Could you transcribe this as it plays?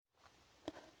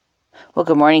Well,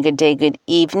 good morning, good day, good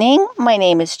evening. My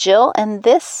name is Jill, and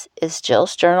this is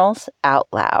Jill's Journals Out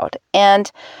Loud. And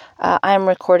I'm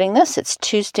recording this. It's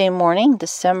Tuesday morning,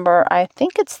 December, I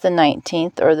think it's the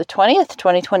 19th or the 20th,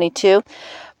 2022.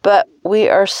 But we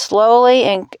are slowly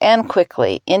and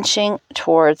quickly inching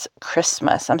towards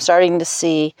Christmas. I'm starting to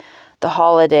see the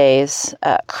holidays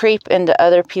creep into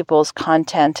other people's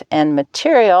content and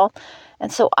material.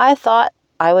 And so I thought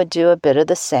I would do a bit of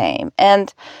the same.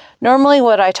 And normally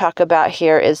what I talk about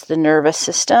here is the nervous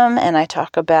system, and I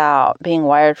talk about being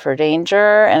wired for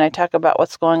danger, and I talk about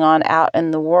what's going on out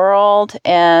in the world.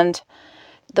 And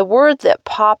the word that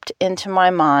popped into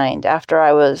my mind after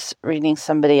I was reading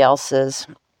somebody else's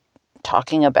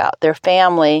talking about their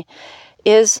family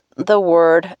is the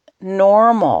word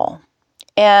normal.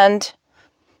 And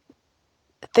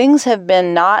things have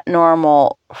been not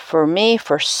normal for me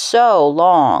for so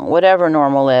long, whatever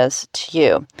normal is to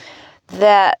you,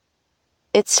 that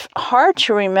it's hard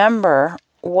to remember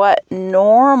what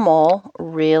normal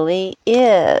really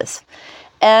is.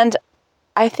 And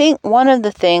I think one of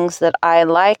the things that I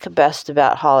like best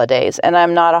about holidays, and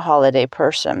I'm not a holiday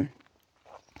person,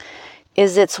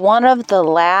 is it's one of the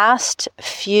last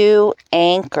few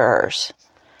anchors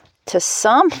to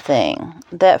something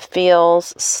that feels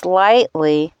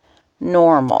slightly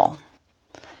normal.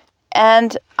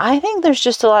 And I think there's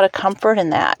just a lot of comfort in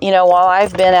that. You know, while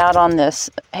I've been out on this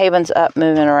Havens Up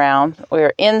moving around,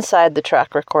 we're inside the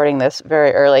truck recording this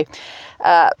very early.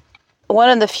 One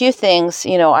of the few things,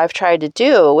 I've tried to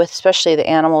do with especially the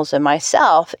animals and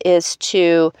myself is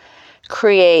to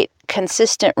create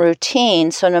consistent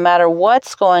routine. So no matter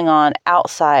what's going on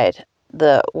outside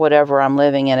the whatever I'm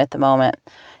living in at the moment,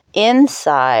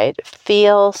 inside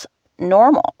feels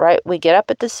normal, right? We get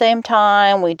up at the same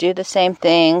time, we do the same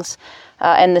things.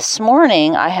 And this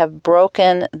morning I have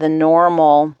broken the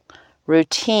normal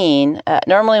routine.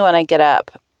 Normally when I get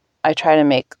up, I try to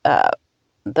make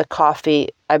the coffee.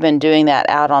 I've been doing that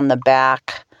out on the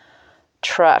back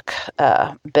truck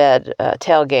bed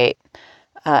tailgate.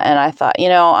 And I thought,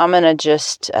 I'm going to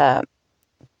just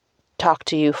talk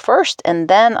to you first, and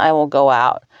then I will go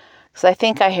out. Because I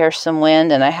think I hear some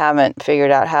wind, and I haven't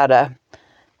figured out how to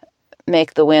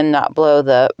make the wind not blow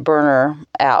the burner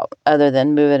out other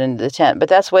than move it into the tent. But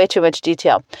that's way too much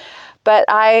detail. But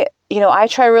I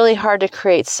try really hard to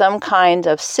create some kind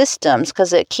of systems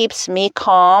because it keeps me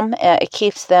calm, it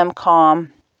keeps them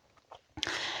calm.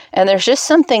 And there's just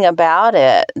something about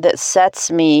it that sets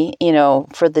me,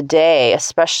 for the day,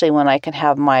 especially when I can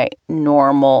have my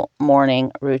normal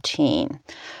morning routine.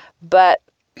 But,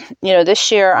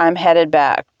 this year I'm headed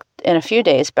back in a few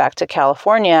days back to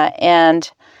California.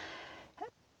 And,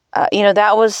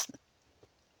 that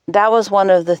was one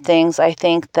of the things I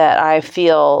think that I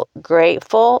feel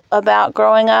grateful about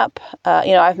growing up.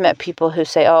 I've met people who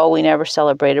say, oh, we never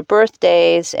celebrated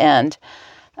birthdays. And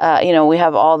we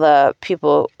have all the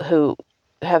people who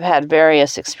have had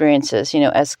various experiences,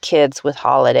 as kids with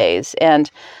holidays.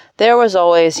 And there was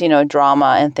always,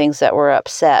 drama and things that were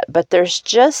upset. But there's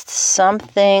just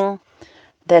something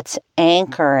that's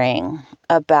anchoring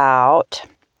about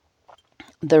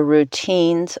the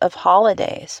routines of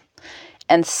holidays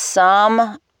and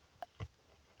some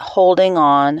holding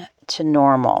on to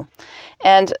normal.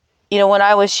 And when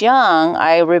I was young,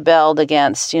 I rebelled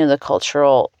against, the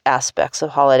cultural aspects of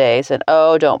holidays and,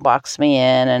 oh, don't box me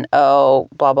in and, oh,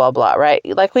 blah, blah, blah, right?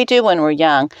 Like we do when we're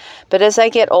young. But as I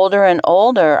get older and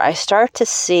older, I start to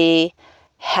see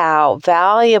how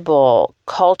valuable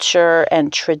culture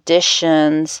and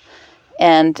traditions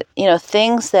and,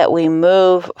 things that we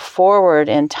move forward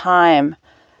in time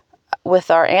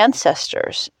with our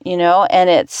ancestors, and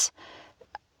it's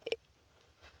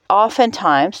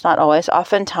oftentimes, not always,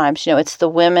 oftentimes, it's the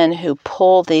women who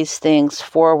pull these things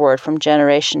forward from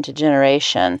generation to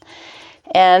generation.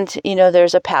 And,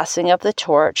 there's a passing of the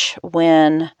torch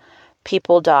when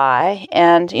people die.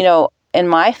 And, in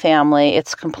my family,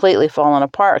 it's completely fallen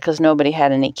apart because nobody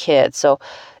had any kids. So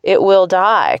it will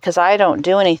die because I don't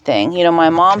do anything. My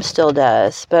mom still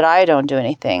does, but I don't do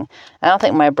anything. I don't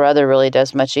think my brother really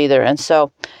does much either. And so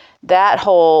that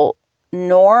whole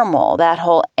normal, that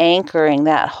whole anchoring,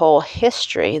 that whole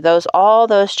history, all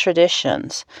those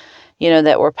traditions,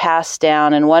 that were passed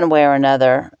down in one way or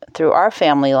another through our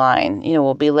family line,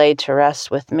 will be laid to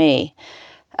rest with me.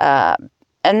 And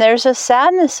there's a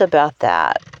sadness about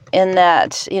that in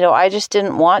that, I just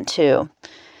didn't want to.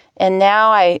 And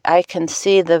now I can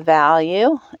see the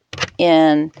value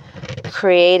in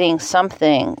creating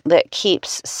something that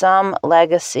keeps some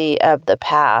legacy of the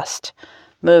past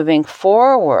moving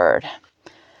forward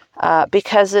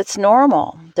because it's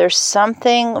normal. There's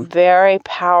something very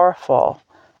powerful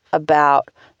about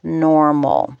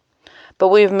normal. But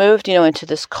we've moved, into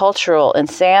this cultural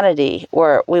insanity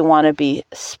where we want to be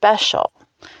special.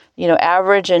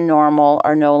 Average and normal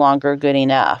are no longer good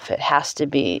enough. It has to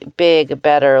be big,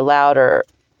 better, louder,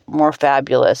 more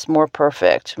fabulous, more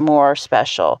perfect, more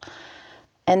special,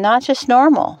 and not just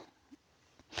normal.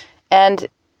 And,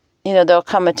 there'll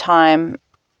come a time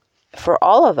for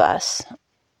all of us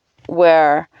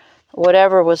where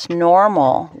whatever was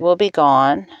normal will be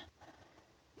gone.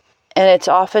 And it's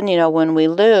often, when we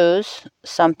lose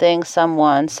something,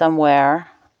 someone, somewhere,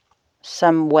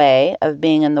 some way of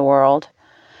being in the world,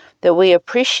 that we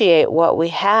appreciate what we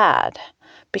had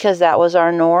because that was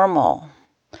our normal.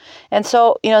 And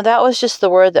so, that was just the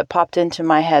word that popped into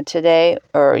my head today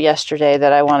or yesterday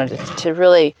that I wanted to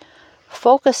really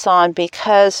focus on,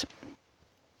 because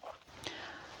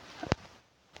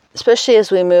especially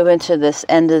as we move into this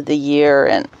end of the year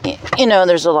and,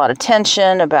 there's a lot of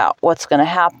tension about what's going to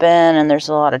happen, and there's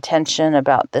a lot of tension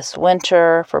about this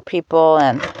winter for people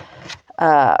and,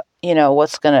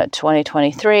 what's going to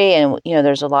 2023. And,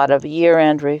 there's a lot of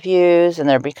year-end reviews, and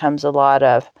there becomes a lot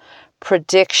of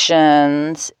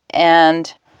predictions.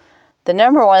 And the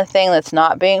number one thing that's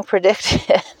not being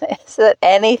predicted is that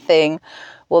anything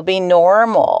will be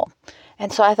normal.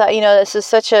 And so I thought, this is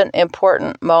such an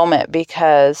important moment,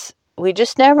 because we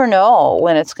just never know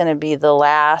when it's going to be the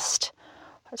last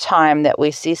time that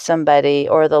we see somebody,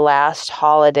 or the last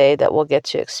holiday that we'll get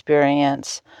to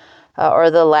experience,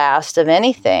 or the last of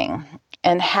anything,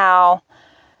 and how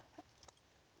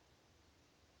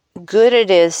good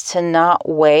it is to not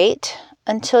wait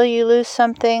until you lose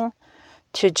something,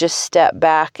 to just step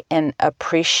back and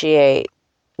appreciate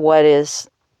what is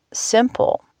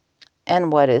simple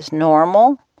and what is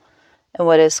normal and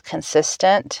what is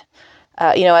consistent.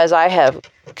 As I have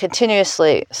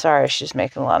continuously, sorry, she's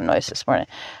making a lot of noise this morning,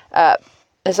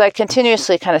 as I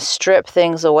continuously kind of strip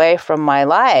things away from my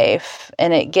life,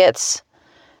 and it gets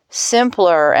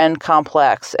simpler and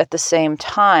complex at the same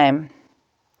time,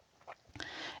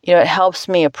 it helps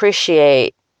me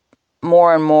appreciate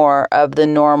more and more of the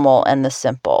normal and the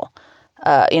simple.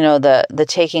 The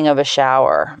taking of a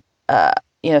shower,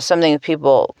 something that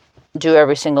people do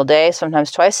every single day,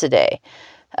 sometimes twice a day.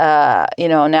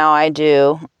 Now I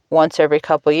do once every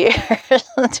couple years.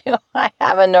 Do I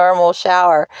have a normal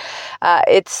shower?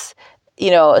 It's,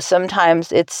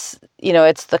 sometimes it's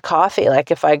the coffee. Like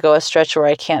if I go a stretch where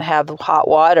I can't have hot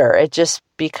water, it just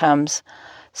becomes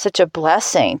such a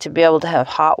blessing to be able to have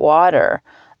hot water.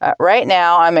 Right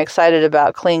now, I'm excited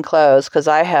about clean clothes because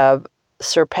I have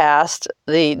surpassed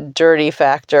the dirty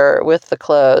factor with the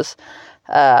clothes.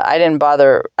 I didn't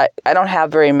bother. I don't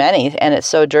have very many, and it's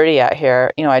so dirty out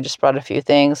here. I just brought a few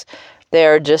things.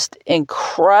 They're just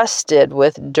encrusted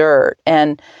with dirt,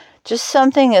 and just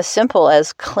something as simple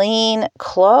as clean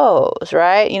clothes,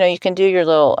 right? You can do your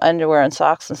little underwear and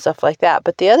socks and stuff like that,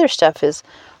 but the other stuff is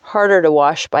harder to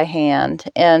wash by hand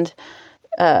and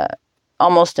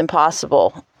almost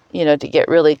impossible, to get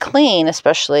really clean,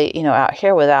 especially, out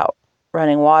here without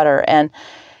running water. And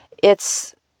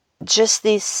it's just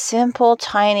these simple,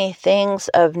 tiny things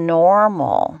of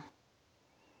normal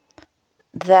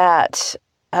that,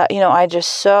 I just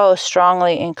so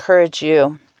strongly encourage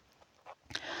you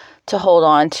to hold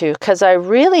on to, because I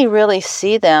really, really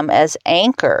see them as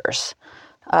anchors.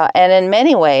 And in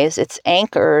many ways, it's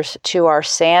anchors to our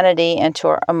sanity and to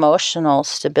our emotional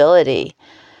stability,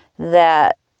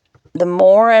 that the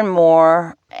more and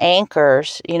more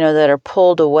anchors, that are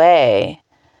pulled away,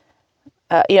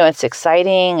 it's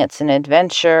exciting, it's an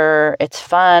adventure, it's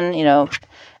fun,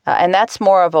 and that's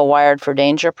more of a wired for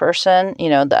danger person.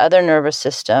 The other nervous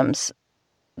systems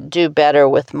do better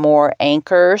with more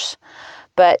anchors.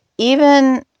 But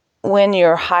even when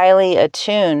you're highly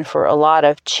attuned for a lot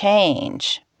of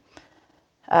change,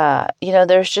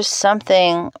 there's just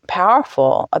something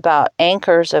powerful about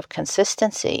anchors of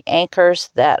consistency, anchors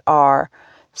that are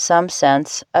some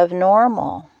sense of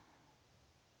normal.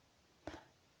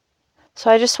 So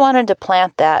I just wanted to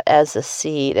plant that as a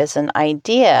seed, as an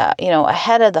idea,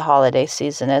 ahead of the holiday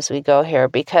season as we go here,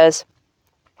 because,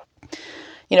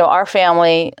 our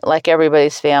family, like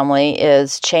everybody's family,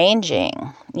 is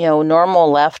changing.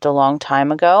 Normal left a long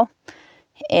time ago,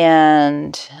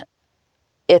 and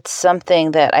it's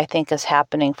something that I think is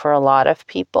happening for a lot of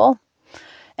people.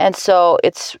 And so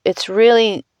it's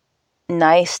really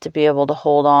nice to be able to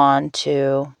hold on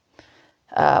to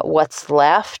what's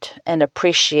left and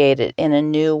appreciate it in a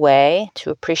new way, to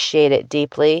appreciate it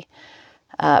deeply,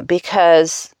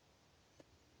 because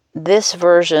this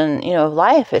version, of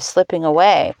life is slipping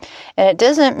away. And it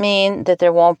doesn't mean that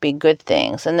there won't be good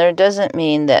things. And there doesn't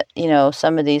mean that,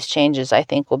 some of these changes I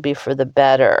think will be for the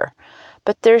better.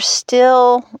 But there's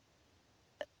still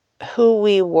who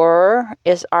we were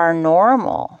is our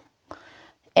normal.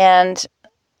 And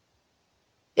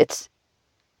it's,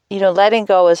 letting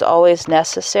go is always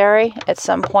necessary at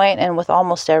some point and with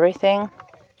almost everything.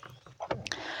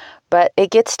 But it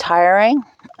gets tiring.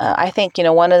 I think,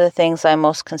 one of the things I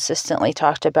most consistently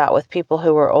talked about with people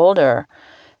who were older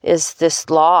is this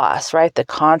loss, right? The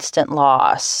constant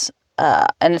loss.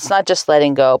 And it's not just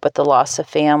letting go, but the loss of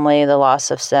family, the loss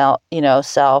of self,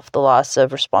 the loss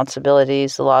of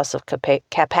responsibilities, the loss of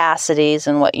capacities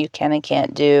and what you can and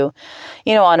can't do.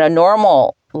 On a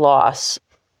normal loss,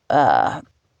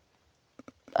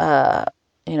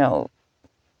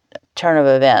 turn of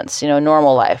events,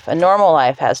 normal life. A normal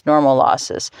life has normal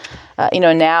losses.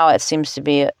 Now it seems to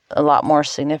be a lot more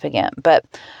significant. But,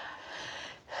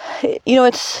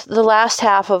 it's the last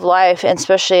half of life, and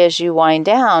especially as you wind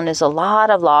down, is a lot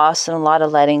of loss and a lot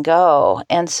of letting go.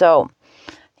 And so,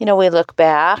 we look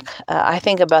back. I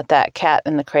think about that Cat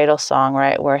in the Cradle song,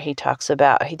 right, where he talks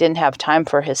about he didn't have time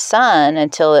for his son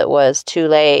until it was too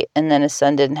late, and then his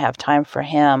son didn't have time for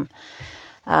him.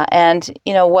 And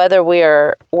whether we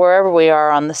are wherever we are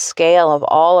on the scale of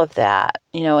all of that,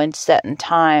 and set in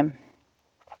time,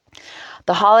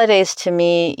 the holidays to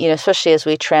me, especially as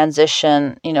we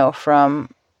transition, from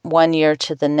one year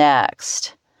to the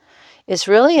next, is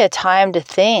really a time to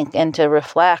think and to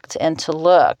reflect and to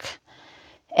look.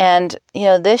 And,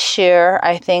 this year,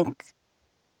 I think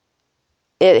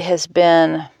it has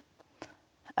been,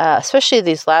 especially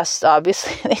these last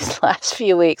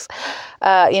few weeks,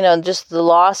 just the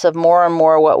loss of more and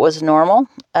more what was normal.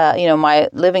 My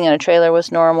living in a trailer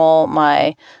was normal.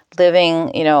 My living,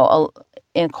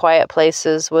 in quiet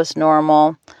places was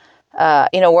normal.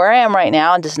 Where I am right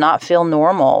now does not feel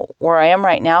normal. Where I am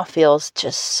right now feels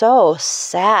just so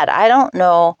sad. I don't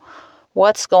know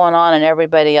what's going on in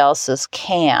everybody else's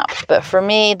camp, but for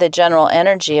me, the general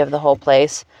energy of the whole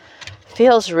place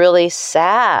feels really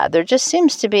sad. There just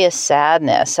seems to be a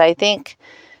sadness. I think,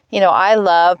 I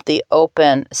love the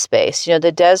open space.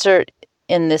 The desert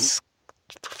in this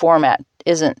format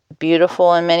isn't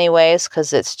beautiful in many ways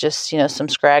because it's just, some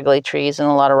scraggly trees and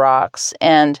a lot of rocks.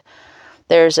 And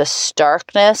there's a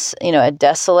starkness, a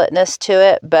desolateness to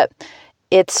it, but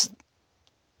it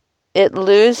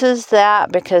loses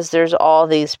that because there's all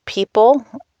these people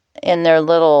in their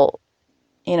little,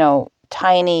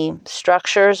 tiny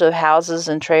structures of houses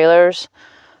and trailers,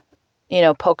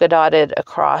 polka dotted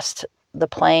across the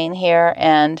plain here.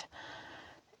 And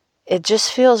it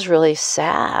just feels really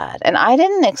sad. And I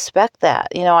didn't expect that.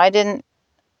 I don't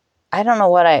know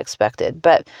what I expected,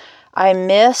 but I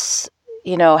miss,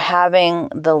 having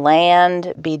the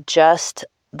land be just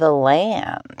the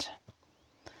land.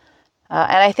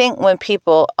 And I think when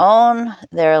people own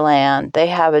their land, they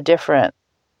have a different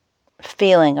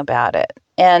feeling about it.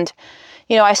 And,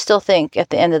 I still think at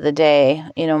the end of the day,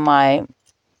 my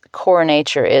core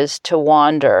nature is to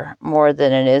wander more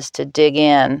than it is to dig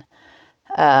in.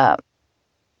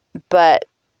 But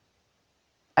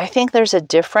I think there's a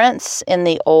difference in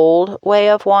the old way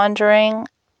of wandering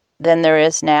than there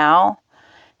is now.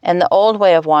 And the old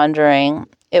way of wandering,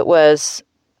 it was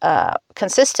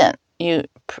consistent.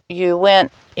 You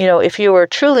went, if you were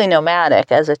truly nomadic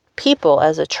as a people,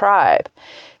 as a tribe,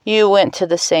 you went to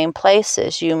the same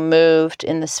places. You moved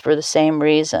for the same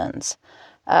reasons.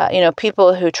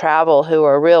 People who travel who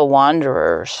are real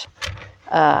wanderers,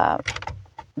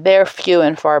 they're few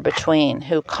and far between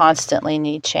who constantly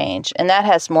need change. And that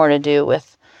has more to do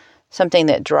with something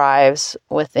that drives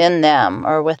within them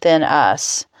or within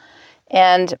us.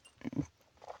 And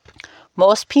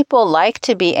most people like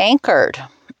to be anchored.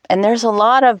 And there's a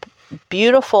lot of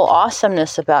beautiful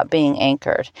awesomeness about being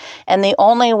anchored. And the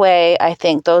only way I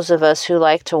think those of us who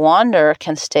like to wander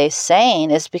can stay sane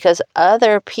is because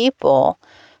other people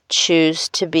choose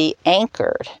to be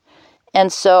anchored.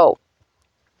 And so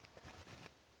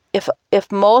if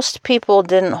most people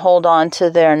didn't hold on to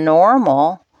their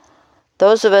normal,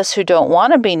 those of us who don't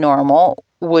want to be normal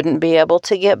wouldn't be able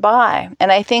to get by.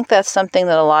 And I think that's something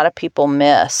that a lot of people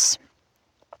miss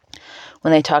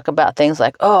when they talk about things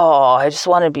like, oh, I just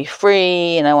want to be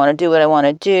free and I want to do what I want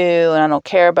to do and I don't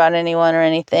care about anyone or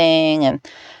anything. And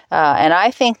I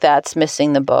think that's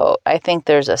missing the boat. I think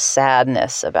there's a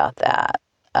sadness about that.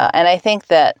 And I think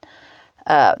that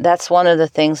that's one of the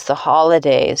things the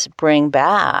holidays bring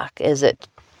back is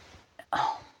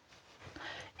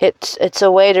it's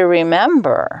a way to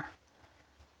remember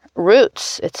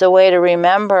roots. It's a way to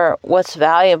remember what's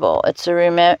valuable. It's a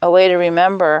way to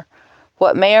remember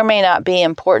what may or may not be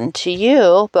important to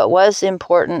you, but was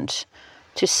important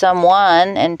to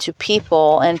someone and to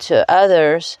people and to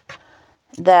others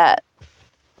that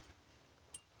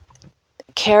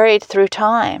carried through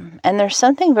time. And there's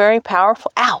something very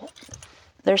powerful.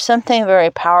 There's something very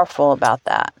powerful about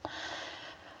that.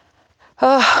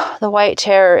 Oh, the white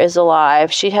terror is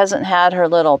alive. She hasn't had her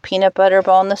little peanut butter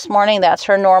bone this morning. That's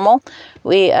her normal.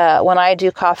 When I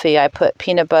do coffee, I put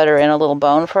peanut butter in a little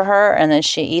bone for her, and then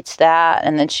she eats that,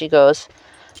 and then she goes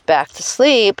back to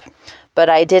sleep. But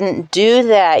I didn't do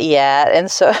that yet, and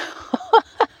so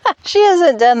she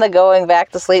hasn't done the going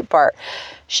back to sleep part.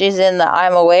 She's in the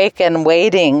I'm awake and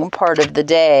waiting part of the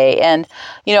day. And,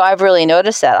 I've really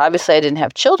noticed that. Obviously, I didn't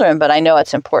have children, but I know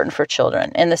it's important for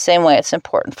children. In the same way it's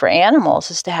important for animals,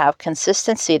 is to have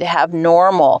consistency, to have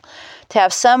normal, to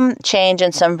have some change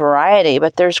and some variety.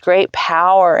 But there's great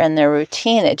power in their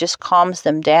routine. It just calms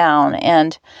them down.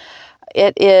 And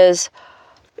it is,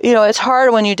 it's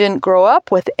hard when you didn't grow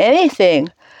up with anything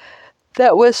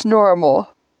that was normal.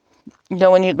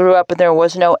 When you grew up and there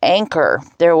was no anchor,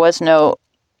 there was no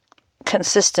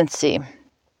consistency.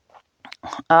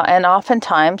 And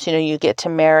oftentimes, you get to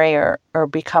marry or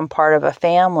become part of a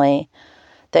family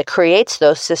that creates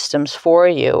those systems for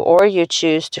you, or you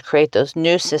choose to create those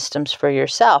new systems for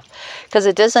yourself, because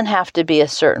it doesn't have to be a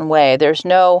certain way. There's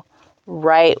no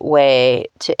right way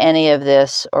to any of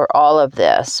this or all of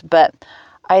this. But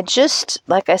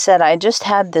like I said, I just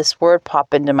had this word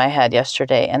pop into my head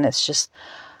yesterday, and it's just,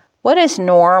 what is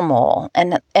normal,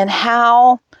 and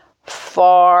how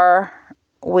far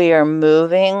we are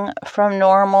moving from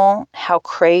normal, how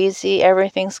crazy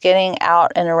everything's getting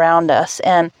out and around us,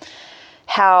 and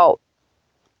how,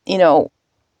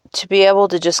 to be able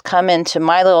to just come into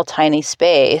my little tiny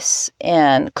space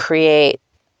and create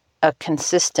a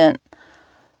consistent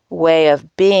way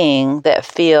of being that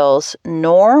feels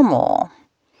normal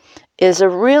is a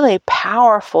really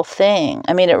powerful thing.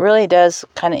 I mean, it really does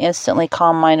kind of instantly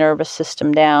calm my nervous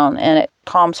system down, and it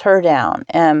calms her down.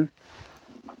 And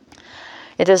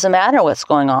it doesn't matter what's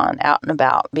going on out and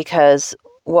about, because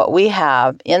what we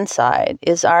have inside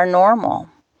is our normal.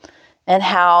 And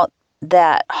how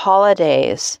that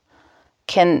holidays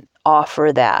can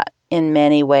offer that in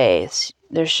many ways.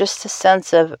 There's just a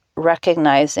sense of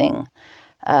recognizing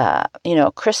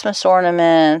Christmas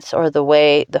ornaments, or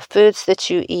the foods that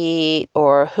you eat,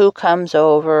 or who comes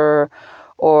over,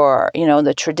 or,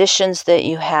 the traditions that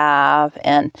you have,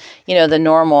 and, the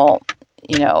normal,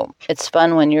 it's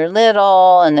fun when you're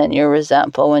little, and then you're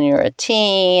resentful when you're a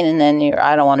teen, and then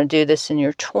I don't want to do this in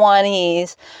your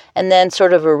 20s, and then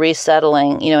sort of a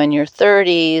resettling, in your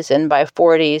 30s, and by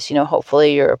 40s,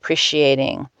 hopefully you're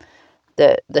appreciating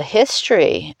the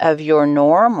history of your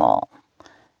normal,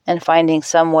 and finding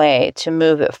some way to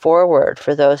move it forward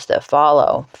for those that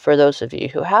follow, for those of you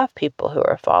who have people who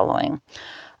are following.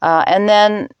 And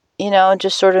then,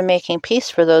 just sort of making peace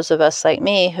for those of us like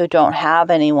me who don't have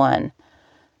anyone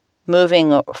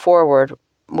moving forward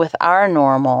with our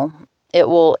normal. It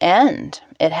will end.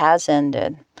 It has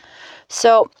ended.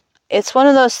 So it's one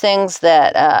of those things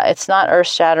that it's not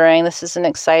earth-shattering. This isn't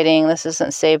exciting. This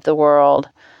isn't save the world.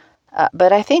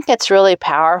 But I think it's really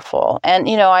powerful. And,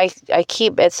 I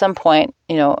keep at some point,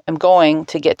 I'm going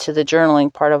to get to the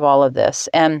journaling part of all of this.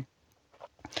 And,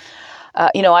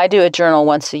 I do a journal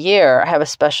once a year. I have a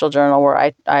special journal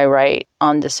where I write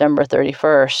on December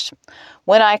 31st.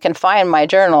 When I can find my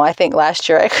journal. I think last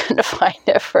year I couldn't find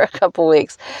it for a couple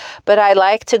weeks. But I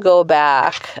like to go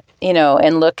back,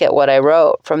 and look at what I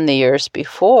wrote from the years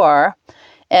before.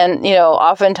 And,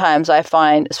 oftentimes I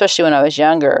find, especially when I was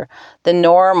younger, the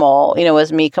normal,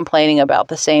 was me complaining about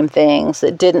the same things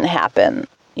that didn't happen.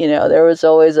 There was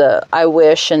always a I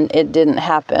wish and it didn't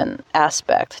happen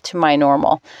aspect to my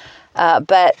normal.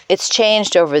 But it's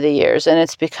changed over the years, and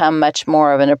it's become much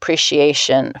more of an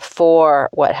appreciation for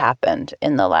what happened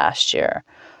in the last year.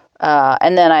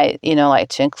 And then I, like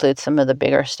to include some of the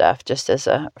bigger stuff just as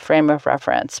a frame of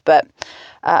reference. But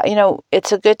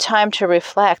it's a good time to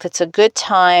reflect. It's a good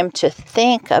time to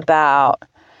think about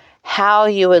how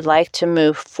you would like to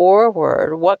move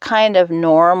forward. What kind of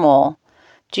normal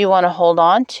do you want to hold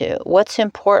on to? What's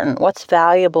important? What's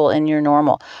valuable in your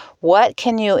normal? What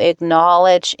can you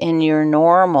acknowledge in your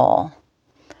normal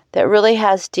that really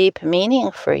has deep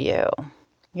meaning for you?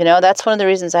 That's one of the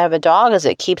reasons I have a dog, is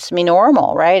it keeps me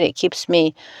normal, right? It keeps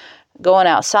me going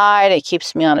outside. It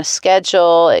keeps me on a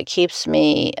schedule. It keeps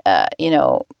me,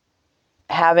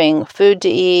 having food to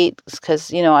eat,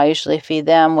 because, I usually feed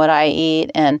them what I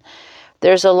eat. And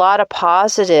there's a lot of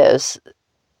positives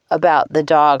about the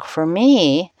dog for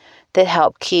me that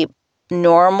help keep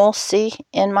normalcy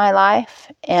in my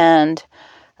life and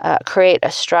create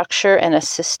a structure and a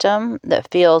system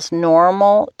that feels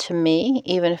normal to me,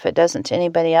 even if it doesn't to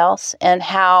anybody else, and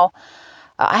how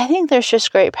I think there's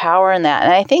just great power in that.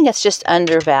 And I think it's just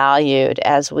undervalued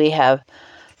as we have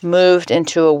moved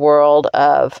into a world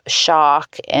of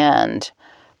shock and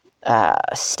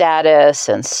status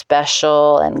and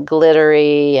special and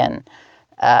glittery and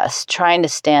trying to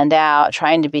stand out,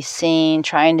 trying to be seen,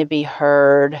 trying to be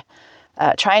heard,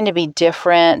 trying to be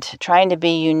different, trying to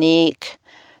be unique,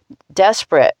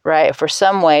 desperate, right, for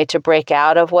some way to break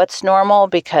out of what's normal,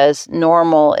 because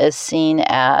normal is seen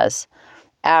as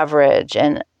average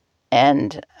and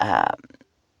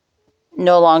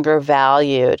no longer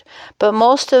valued. But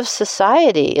most of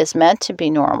society is meant to be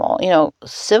normal.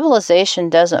 Civilization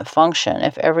doesn't function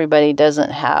if everybody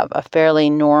doesn't have a fairly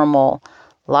normal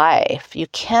life. You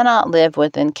cannot live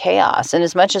within chaos. And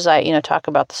as much as I, talk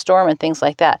about the storm and things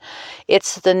like that,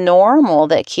 it's the normal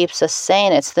that keeps us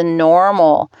sane. It's the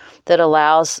normal that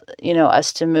allows,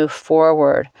 us to move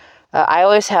forward. I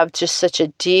always have just such a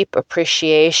deep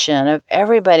appreciation of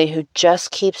everybody who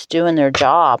just keeps doing their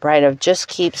job, right? Of just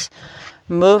keeps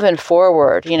moving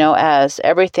forward, as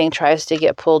everything tries to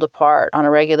get pulled apart on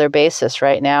a regular basis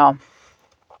right now.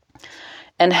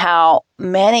 And how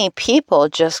many people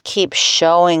just keep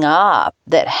showing up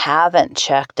that haven't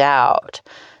checked out,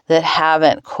 that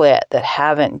haven't quit, that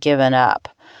haven't given up,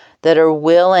 that are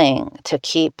willing to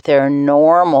keep their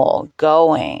normal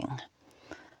going.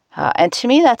 And to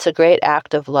me, that's a great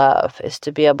act of love, is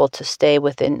to be able to stay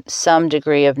within some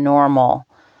degree of normal,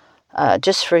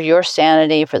 just for your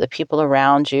sanity, for the people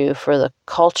around you, for the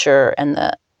culture and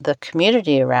the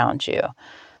community around you.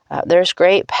 There's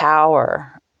great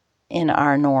power in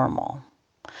our normal.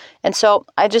 And so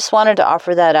I just wanted to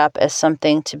offer that up as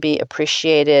something to be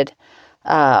appreciated.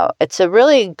 It's a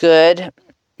really good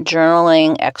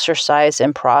journaling exercise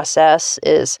and process.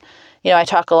 I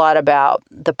talk a lot about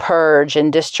the purge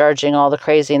and discharging all the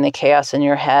crazy and the chaos in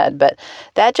your head, but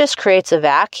that just creates a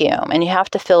vacuum and you have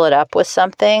to fill it up with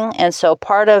something. And so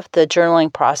part of the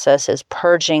journaling process is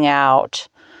purging out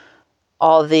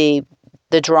all the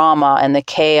drama and the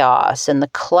chaos and the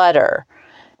clutter.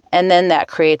 And then that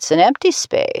creates an empty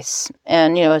space.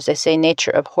 And, as they say,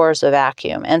 nature abhors a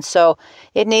vacuum. And so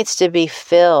it needs to be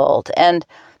filled. And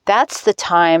that's the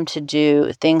time to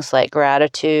do things like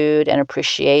gratitude and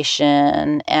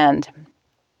appreciation. And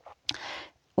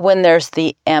when there's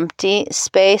the empty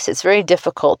space, it's very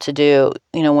difficult to do,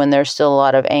 when there's still a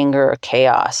lot of anger or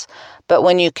chaos. But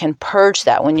when you can purge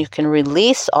that, when you can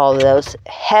release all of those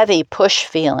heavy push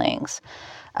feelings,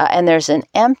 and there's an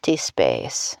empty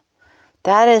space,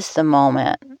 that is the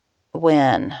moment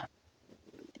when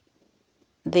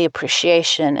the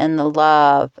appreciation and the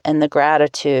love and the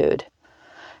gratitude,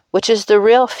 which is the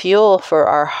real fuel for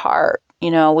our heart.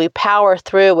 We power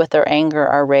through with our anger,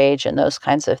 our rage, and those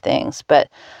kinds of things. But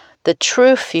the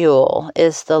true fuel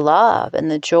is the love and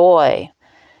the joy.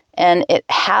 And it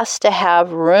has to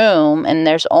have room, and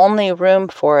there's only room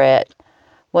for it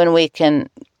when we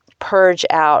can purge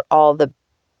out all the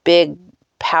big,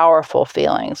 powerful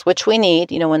feelings, which we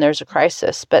need, when there's a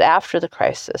crisis, but after the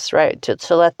crisis, right,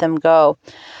 to let them go.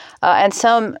 And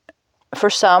for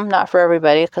some, not for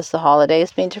everybody, because the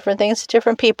holidays mean different things to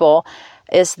different people,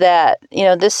 is that,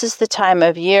 this is the time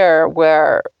of year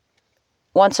where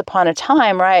once upon a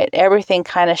time, right, everything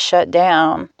kind of shut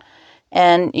down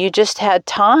and you just had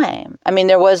time. I mean,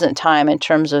 there wasn't time in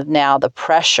terms of now the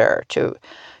pressure to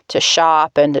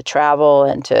shop and to travel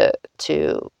and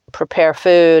to prepare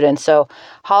food. And so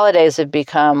holidays have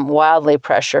become wildly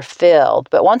pressure filled.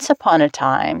 But once upon a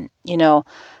time,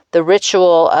 the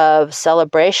ritual of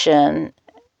celebration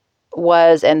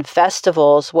and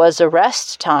festivals was a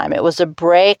rest time. It was a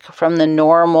break from the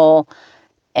normal,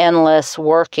 endless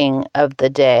working of the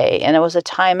day. And it was a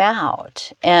time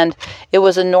out. And it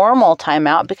was a normal time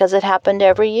out because it happened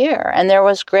every year. And there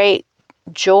was great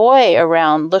joy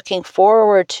around looking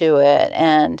forward to it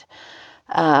and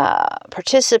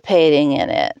participating in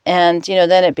it. And,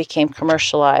 then it became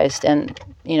commercialized and,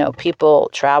 people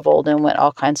traveled and went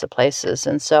all kinds of places.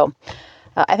 And so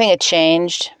I think it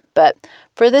changed. But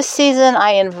for this season,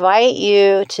 I invite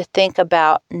you to think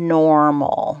about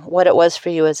normal, what it was for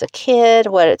you as a kid,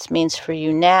 what it means for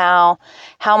you now,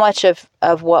 how much of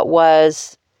what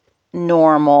was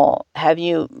normal have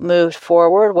you moved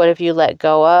forward? What have you let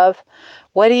go of?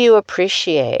 What do you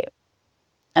appreciate?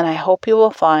 And I hope you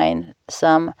will find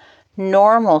some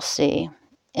normalcy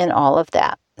in all of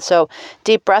that. So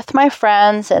deep breath, my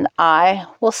friends, and I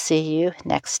will see you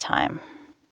next time.